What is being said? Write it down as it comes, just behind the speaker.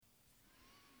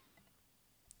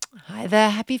Hi there,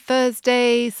 happy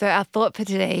Thursday. So, our thought for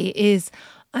today is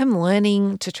I'm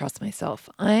learning to trust myself.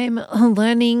 I'm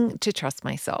learning to trust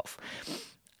myself.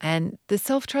 And the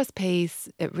self trust piece,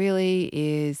 it really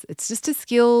is, it's just a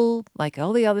skill like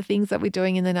all the other things that we're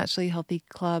doing in the Naturally Healthy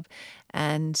Club.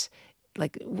 And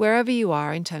like wherever you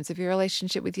are in terms of your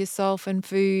relationship with yourself and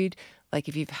food, like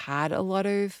if you've had a lot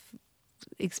of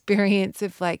experience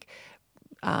of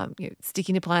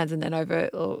sticking to plans and then over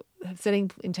or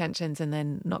setting intentions and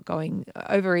then not going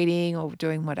overeating or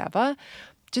doing whatever.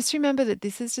 Just remember that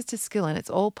this is just a skill and it's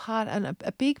all part and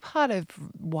a big part of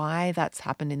why that's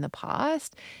happened in the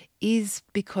past is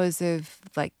because of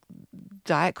like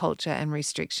diet culture and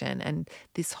restriction and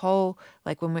this whole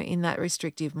like when we're in that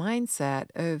restrictive mindset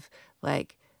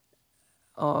like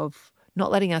of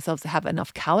not letting ourselves have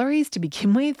enough calories to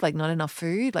begin with, like not enough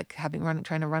food, like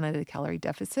trying to run at a calorie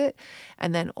deficit.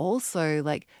 And then also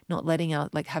like not letting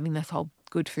out, like having this whole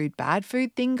good food, bad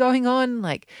food thing going on.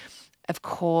 Like, of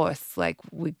course,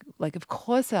 of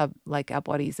course our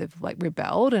bodies have like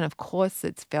rebelled and of course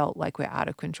it's felt like we're out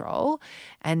of control.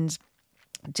 And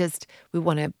just we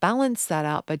want to balance that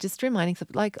out by just reminding stuff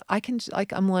like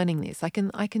I'm learning this. I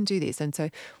can do this. And so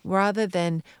rather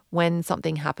than when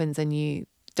something happens and you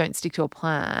don't stick to a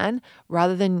plan,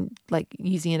 rather than like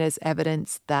using it as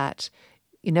evidence that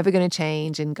you're never going to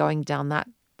change and going down that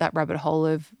rabbit hole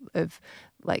of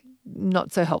like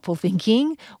not so helpful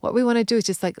thinking, what we want to do is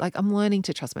just like I'm learning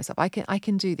to trust myself. I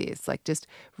can do this. Like just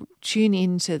tune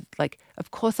into like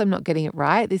of course I'm not getting it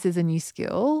right. This is a new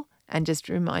skill and just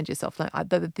remind yourself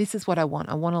that this is what I want.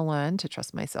 I want to learn to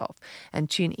trust myself and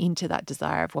tune into that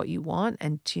desire of what you want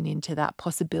and tune into that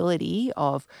possibility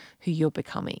of who you're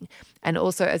becoming. And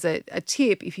also as a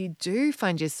tip, if you do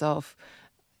find yourself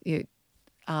you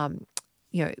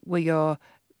where you're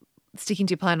sticking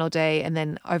to your plan all day and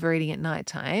then overeating at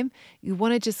nighttime, you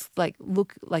want to just like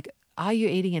look like, are you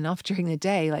eating enough during the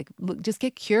day? Like, look, just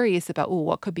get curious about, oh,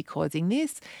 what could be causing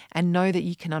this and know that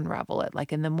you can unravel it.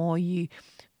 Like, and the more you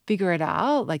figure it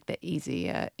out, like the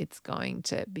easier it's going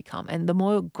to become. And the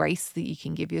more grace that you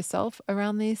can give yourself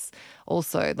around this,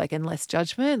 also, like, and less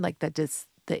judgment, like that just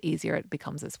the easier it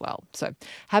becomes as well. So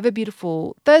have a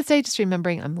beautiful Thursday. Just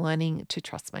remembering I'm learning to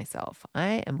trust myself.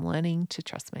 I am learning to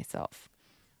trust myself.